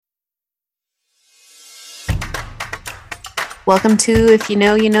Welcome to If You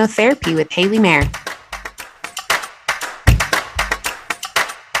Know Therapy with Haley Mayer.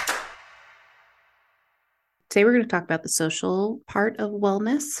 Today, we're going to talk about the social part of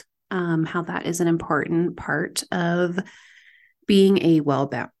wellness, how that is an important part of being a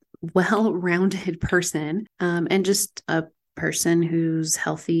well-rounded person, and just a person who's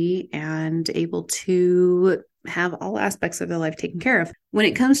healthy and able to have all aspects of their life taken care of. When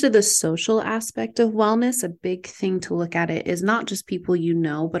it comes to the social aspect of wellness, a big thing to look at it is not just people you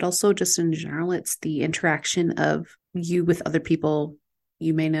know, but also just in general, it's the interaction of you with other people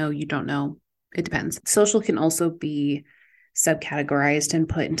you may know, you don't know. It depends. Social can also be subcategorized and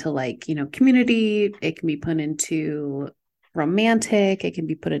put into community. It can be put into romantic. It can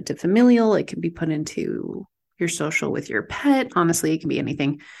be put into familial. It can be put into your social with your pet. Honestly, it can be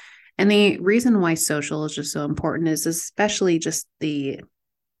anything. And the reason why social is just so important is especially just the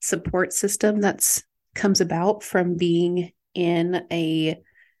support system that's comes about from being in a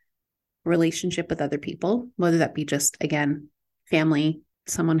relationship with other people, whether that be just, again, family,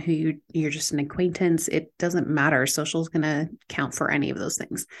 someone who you're just an acquaintance. It doesn't matter. Social is going to count for any of those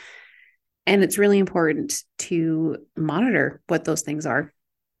things. And it's really important to monitor what those things are.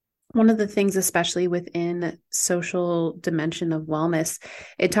 One of the things, especially within social dimension of wellness,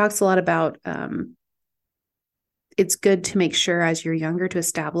 it talks a lot about it's good to make sure as you're younger to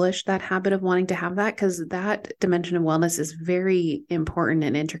establish that habit of wanting to have that, because that dimension of wellness is very important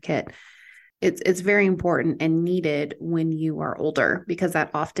and intricate. It's very important and needed when you are older, because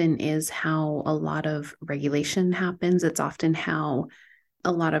that often is how a lot of regulation happens. It's often how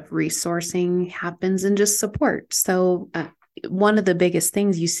a lot of resourcing happens and just support. So one of the biggest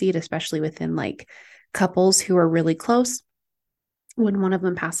things you see it, especially within like couples who are really close, when one of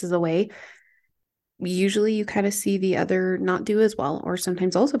them passes away, usually you kind of see the other not do as well, or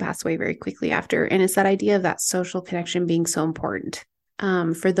sometimes also pass away very quickly after. And it's that idea of that social connection being so important.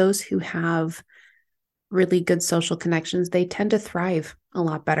 For those who have really good social connections, they tend to thrive a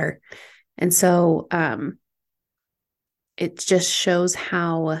lot better. And so it just shows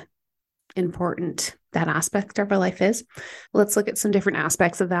how important that aspect of our life is. Let's look at some different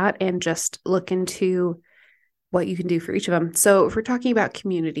aspects of that and just look into what you can do for each of them. So if we're talking about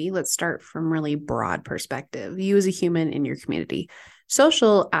community, let's start from really broad perspective. You as a human in your community.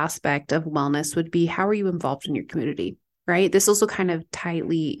 Social aspect of wellness would be, how are you involved in your community, right? This also kind of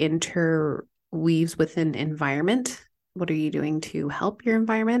tightly interweaves within environment. What are you doing to help your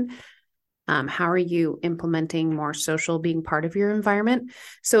environment? How are you implementing more social being part of your environment?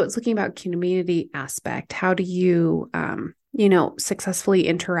 So it's looking about community aspect. How do you, successfully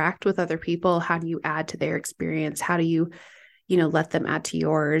interact with other people? How do you add to their experience? How do you, let them add to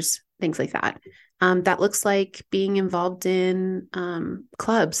yours? Things like that. That looks like being involved in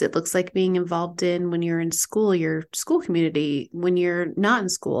clubs. It looks like being involved in, when you're in school, your school community. When you're not in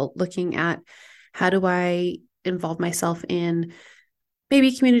school, looking at, how do I involve myself in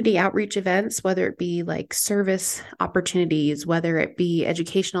maybe community outreach events, whether it be like service opportunities, whether it be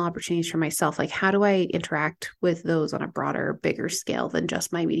educational opportunities for myself. Like, how do I interact with those on a broader, bigger scale than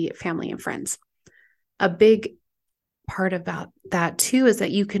just my immediate family and friends? A big part about that too is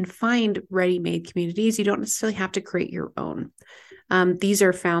that you can find ready-made communities. You don't necessarily have to create your own. These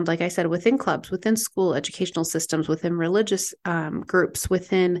are found, like I said, within clubs, within school educational systems, within religious groups,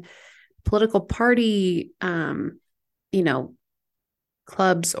 within political party,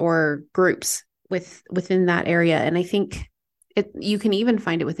 clubs or groups within that area. And I think you can even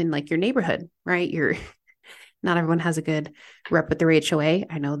find it within like your neighborhood, right? Not everyone has a good rep with their HOA.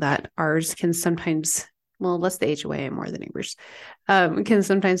 I know that ours can sometimes, well, less the HOA and more the neighbors, can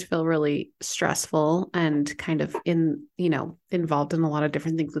sometimes feel really stressful and kind of involved in a lot of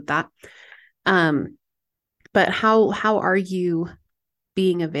different things with that. But how are you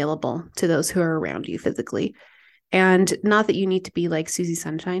being available to those who are around you physically? And not that you need to be like Susie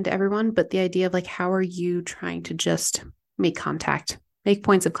Sunshine to everyone, but the idea of like, how are you trying to just make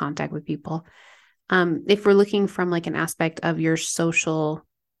points of contact with people? If we're looking from like an aspect of your social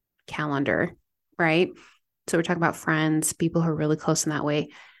calendar, right? So we're talking about friends, people who are really close in that way.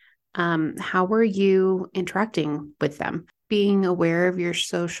 How are you interacting with them? Being aware of your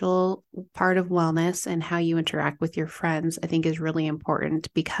social part of wellness and how you interact with your friends, I think is really important,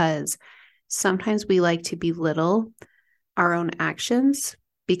 because sometimes we like to belittle our own actions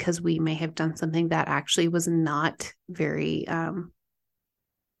because we may have done something that actually was not very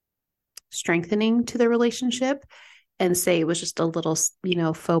strengthening to the relationship, and say it was just a little,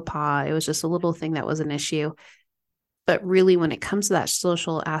 faux pas. It was just a little thing that was an issue. But really, when it comes to that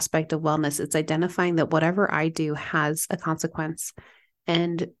social aspect of wellness, it's identifying that whatever I do has a consequence.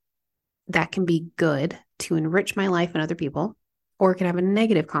 And that can be good to enrich my life and other people, or it can have a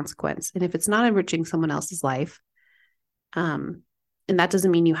negative consequence. And if it's not enriching someone else's life, and that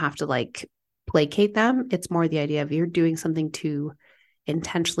doesn't mean you have to like placate them. It's more the idea of you're doing something to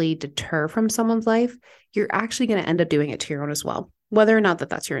intentionally deter from someone's life, you're actually going to end up doing it to your own as well, whether or not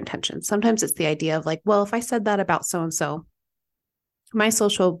that's your intention. Sometimes it's the idea of like, well, if I said that about so-and-so, my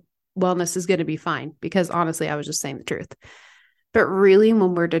social wellness is going to be fine because honestly, I was just saying the truth. But really,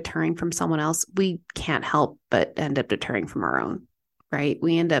 when we're deterring from someone else, we can't help but end up deterring from our own, right?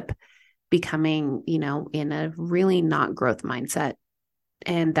 We end up becoming, in a really not growth mindset.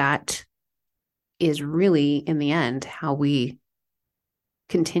 And that is really, in the end, how we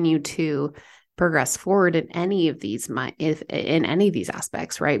continue to progress forward in any of these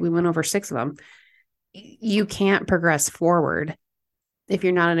aspects, right? We went over 6 of them. You can't progress forward if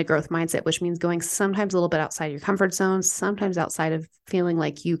you're not in a growth mindset, which means going sometimes a little bit outside your comfort zone, sometimes outside of feeling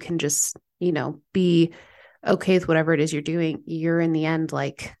like you can just, be okay with whatever it is you're doing. You're in the end,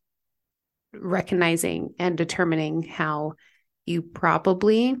 like recognizing and determining how you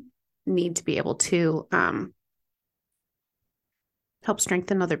probably need to be able to help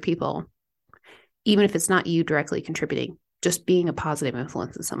strengthen other people, even if it's not you directly contributing. Just being a positive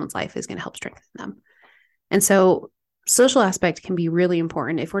influence in someone's life is going to help strengthen them. And so social aspect can be really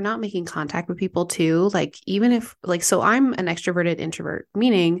important if we're not making contact with people too. Like even if so I'm an extroverted introvert,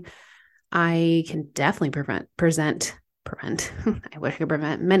 meaning I can definitely prevent. I wish I could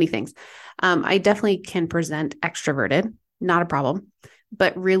prevent many things. I definitely can present extroverted, not a problem.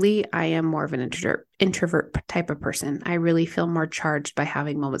 But really, I am more of an introvert type of person. I really feel more charged by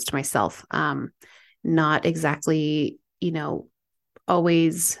having moments to myself. Not exactly,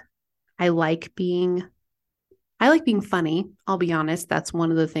 always. I like being funny. I'll be honest. That's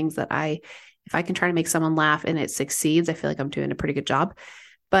one of the things that if I can try to make someone laugh and it succeeds, I feel like I'm doing a pretty good job.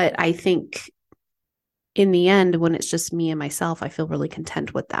 But I think in the end, when it's just me and myself, I feel really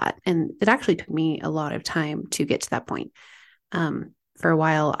content with that. And it actually took me a lot of time to get to that point. For a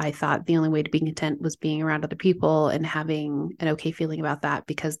while, I thought the only way to be content was being around other people and having an okay feeling about that,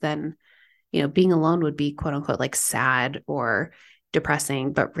 because then, being alone would be quote unquote like sad or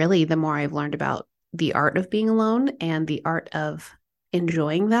depressing. But really, the more I've learned about the art of being alone and the art of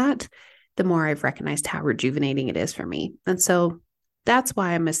enjoying that, the more I've recognized how rejuvenating it is for me. And so that's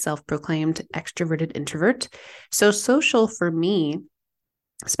why I'm a self-proclaimed extroverted introvert. So social for me,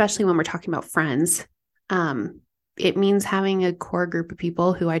 especially when we're talking about friends, it means having a core group of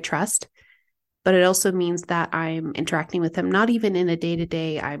people who I trust, but it also means that I'm interacting with them, not even in a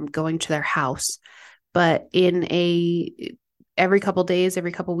day-to-day, I'm going to their house, but in every couple days,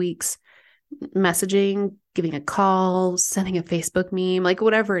 every couple weeks, messaging, giving a call, sending a Facebook meme, like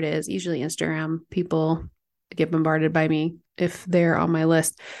whatever it is. Usually Instagram people get bombarded by me if they're on my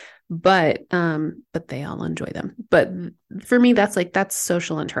list, but they all enjoy them. But for me, that's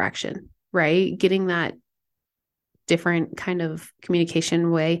social interaction, right? Getting that different kind of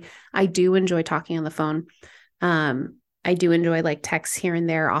communication way. I do enjoy talking on the phone. I do enjoy like texts here and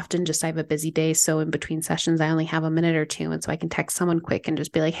there. Often just I have a busy day. So in between sessions, I only have a minute or two. And so I can text someone quick and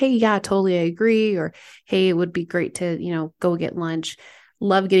just be like, hey, yeah, totally, I agree. Or, hey, it would be great to, go get lunch.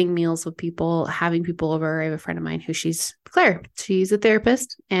 Love getting meals with people, having people over. I have a friend of mine who she's Claire. She's a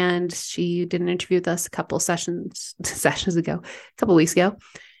therapist and she did an interview with us a couple sessions ago, a couple weeks ago.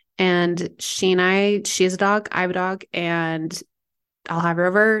 And she has a dog, I have a dog, and I'll have her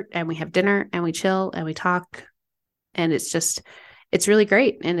over and we have dinner and we chill and we talk. And it's really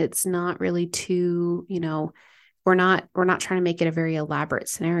great. And it's not really too, we're not trying to make it a very elaborate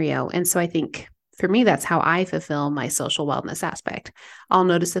scenario. And so I think for me, that's how I fulfill my social wellness aspect. I'll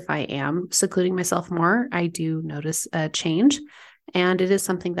notice if I am secluding myself more, I do notice a change. And it is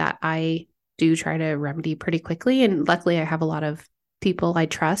something that I do try to remedy pretty quickly. And luckily I have a lot of people I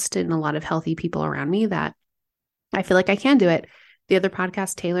trust and a lot of healthy people around me that I feel like I can do it. The other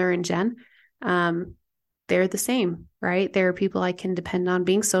podcast, Taylor and Jen, they're the same, right? They're people I can depend on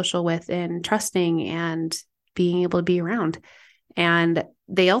being social with and trusting and being able to be around. And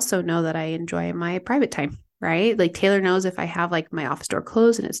they also know that I enjoy my private time, right? Like Taylor knows if I have like my office door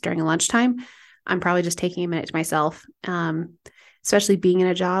closed and it's during a lunchtime, I'm probably just taking a minute to myself. Especially being in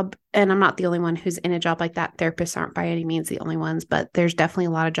a job. And I'm not the only one who's in a job like that. Therapists aren't by any means the only ones, but there's definitely a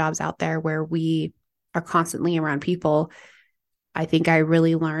lot of jobs out there where we are constantly around people. I think I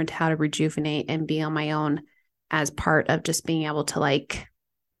really learned how to rejuvenate and be on my own as part of just being able to like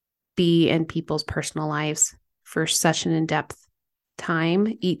be in people's personal lives for such an in-depth time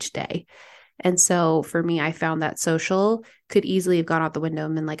each day. And so for me, I found that social could easily have gone out the window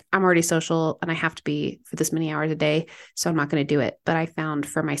and been like, I'm already social and I have to be for this many hours a day, so I'm not going to do it. But I found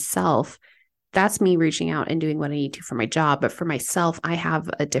for myself, that's me reaching out and doing what I need to for my job. But for myself, I have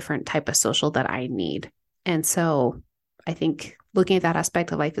a different type of social that I need. And so I think looking at that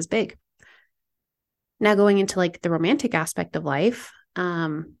aspect of life is big. Now going into like the romantic aspect of life,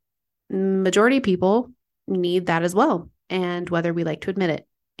 majority of people need that as well. And whether we like to admit it.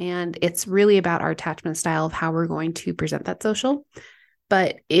 And it's really about our attachment style of how we're going to present that social.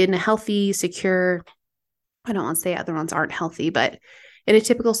 But in a healthy, secure, I don't want to say other ones aren't healthy, but in a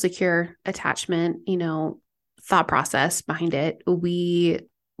typical secure attachment, thought process behind it,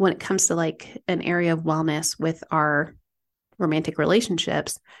 when it comes to like an area of wellness with our romantic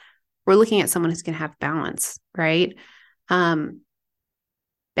relationships, we're looking at someone who's going to have balance, right?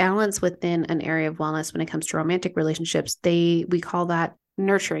 Balance within an area of wellness when it comes to romantic relationships, we call that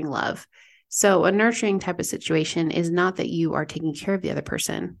nurturing love. So a nurturing type of situation is not that you are taking care of the other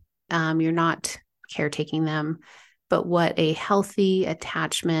person. You're not caretaking them, but what a healthy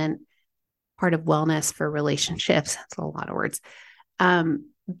attachment part of wellness for relationships, that's a lot of words.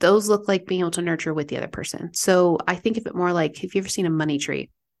 Those look like being able to nurture with the other person. So I think of it more like, have you ever seen a money tree?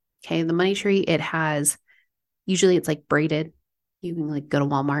 Okay. The money tree, usually it's like braided. You can like go to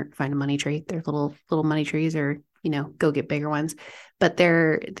Walmart, find a money tree. They're little money trees, or, go get bigger ones, but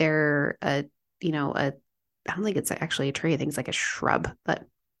they're I don't think it's actually a tree. I think it's like a shrub, but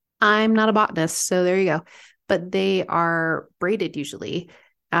I'm not a botanist. So there you go. But they are braided usually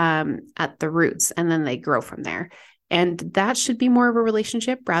at the roots, and then they grow from there. And that should be more of a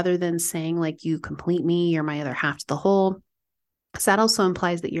relationship rather than saying like, you complete me, you're my other half to the whole. So that also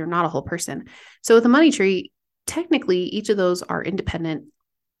implies that you're not a whole person. So with a money tree, technically each of those are independent,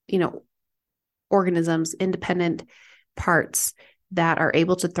 organisms, independent parts that are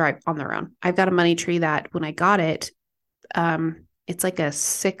able to thrive on their own. I've got a money tree that when I got it, it's like a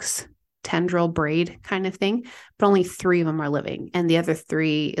 6 tendril braid kind of thing, but only 3 of them are living. And the other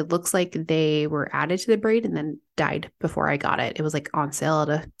 3, it looks like they were added to the braid and then died before I got it. It was like on sale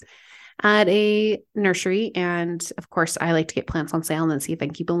at a nursery. And of course, I like to get plants on sale and then see if I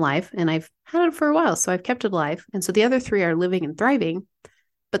can keep them alive. And I've had it for a while, so I've kept it alive. And so the other 3 are living and thriving,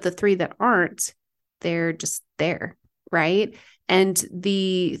 but the 3 that aren't, they're just there, right? And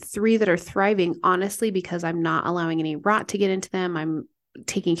the 3 that are thriving, honestly, because I'm not allowing any rot to get into them, I'm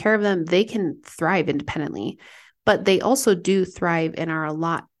taking care of them, they can thrive independently, but they also do thrive and are a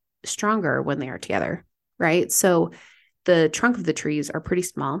lot stronger when they are together, right? So the trunk of the trees are pretty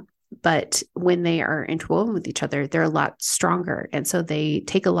small, but when they are interwoven with each other, they're a lot stronger. And so they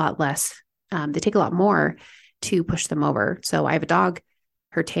take a lot more to push them over. So I have a dog,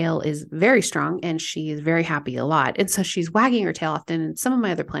 her tail is very strong and she is very happy a lot. And so she's wagging her tail often. And some of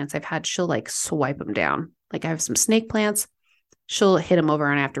my other plants I've had, she'll like swipe them down. Like I have some snake plants, she'll hit them over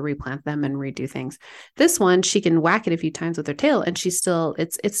and I have to replant them and redo things. This one, she can whack it a few times with her tail and it's still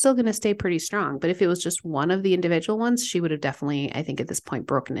going to stay pretty strong. But if it was just one of the individual ones, she would have definitely, I think at this point,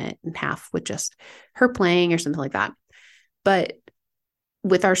 broken it in half with just her playing or something like that. But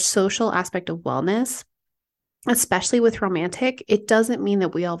with our social aspect of wellness, especially with romantic, it doesn't mean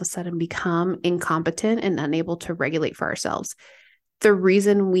that we all of a sudden become incompetent and unable to regulate for ourselves. The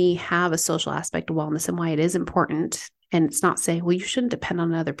reason we have a social aspect of wellness and why it is important, and it's not saying, well, you shouldn't depend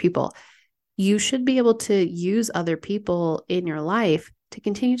on other people. You should be able to use other people in your life to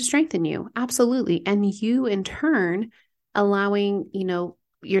continue to strengthen you. Absolutely. And you in turn, allowing,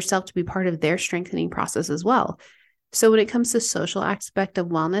 yourself to be part of their strengthening process as well. So when it comes to social aspect of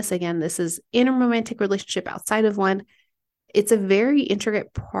wellness, again, this is in a romantic relationship outside of one. It's a very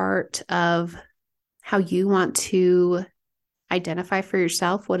intricate part of how you want to identify for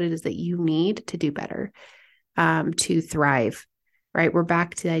yourself what it is that you need to do better, to thrive, right? We're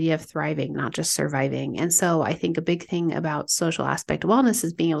back to the idea of thriving, not just surviving. And so I think a big thing about social aspect of wellness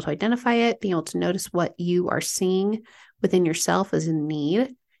is being able to identify it, being able to notice what you are seeing within yourself as a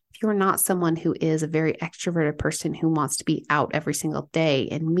need. If you're not someone who is a very extroverted person who wants to be out every single day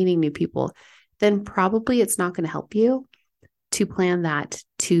and meeting new people, then probably it's not going to help you to plan that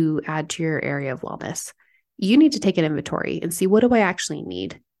to add to your area of wellness. You need to take an inventory and see, what do I actually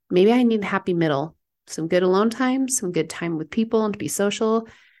need? Maybe I need a happy middle, some good alone time, some good time with people and to be social.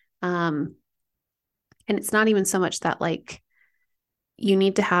 And it's not even so much that like you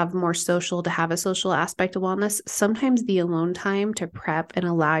need to have more social to have a social aspect of wellness. Sometimes the alone time to prep and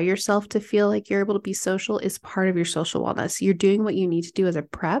allow yourself to feel like you're able to be social is part of your social wellness. You're doing what you need to do as a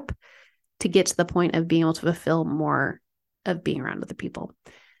prep to get to the point of being able to fulfill more of being around other people.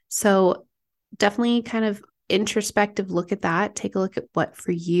 So definitely kind of introspective look at that. Take a look at what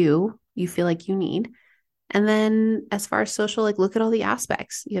for you you feel like you need. And then as far as social, like look at all the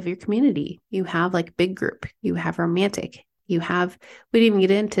aspects. You have your community, you have like big group, you have romantic, you have, we didn't even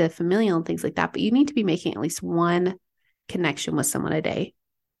get into familial and things like that, but you need to be making at least one connection with someone a day.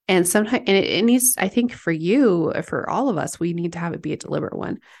 And sometimes, and it needs, I think for you, for all of us, we need to have it be a deliberate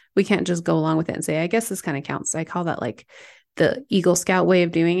one. We can't just go along with it and say, I guess this kind of counts. I call that like the Eagle Scout way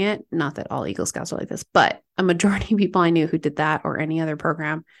of doing it. Not that all Eagle Scouts are like this, but a majority of people I knew who did that or any other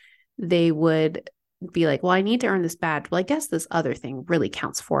program, they would be like, well, I need to earn this badge. Well, I guess this other thing really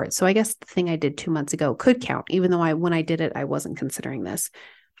counts for it. So I guess the thing I did 2 months ago could count, even though when I did it, I wasn't considering this.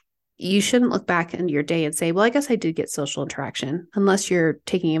 You shouldn't look back into your day and say, well, I guess I did get social interaction, unless you're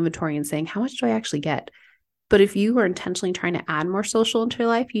taking inventory and saying, how much do I actually get? But if you are intentionally trying to add more social into your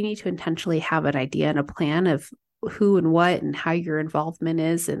life, you need to intentionally have an idea and a plan of who and what and how your involvement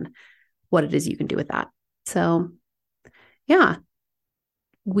is and what it is you can do with that. So yeah,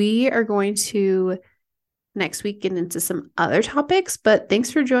 we are going to next week get into some other topics, but thanks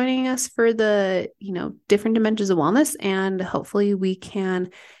for joining us for the, different dimensions of wellness. And hopefully we can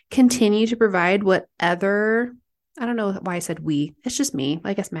continue to provide whatever, I don't know why I said we, it's just me.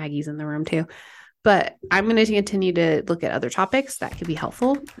 I guess Maggie's in the room too, but I'm going to continue to look at other topics that could be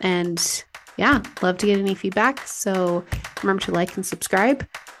helpful. And yeah, love to get any feedback. So remember to like and subscribe.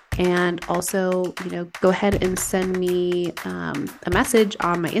 And also, go ahead and send me a message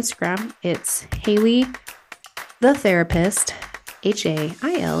on my Instagram. It's Haley the Therapist,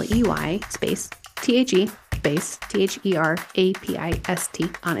 HAILEY space THE space THERAPIST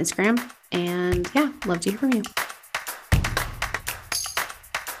on Instagram. And yeah, love to hear from you.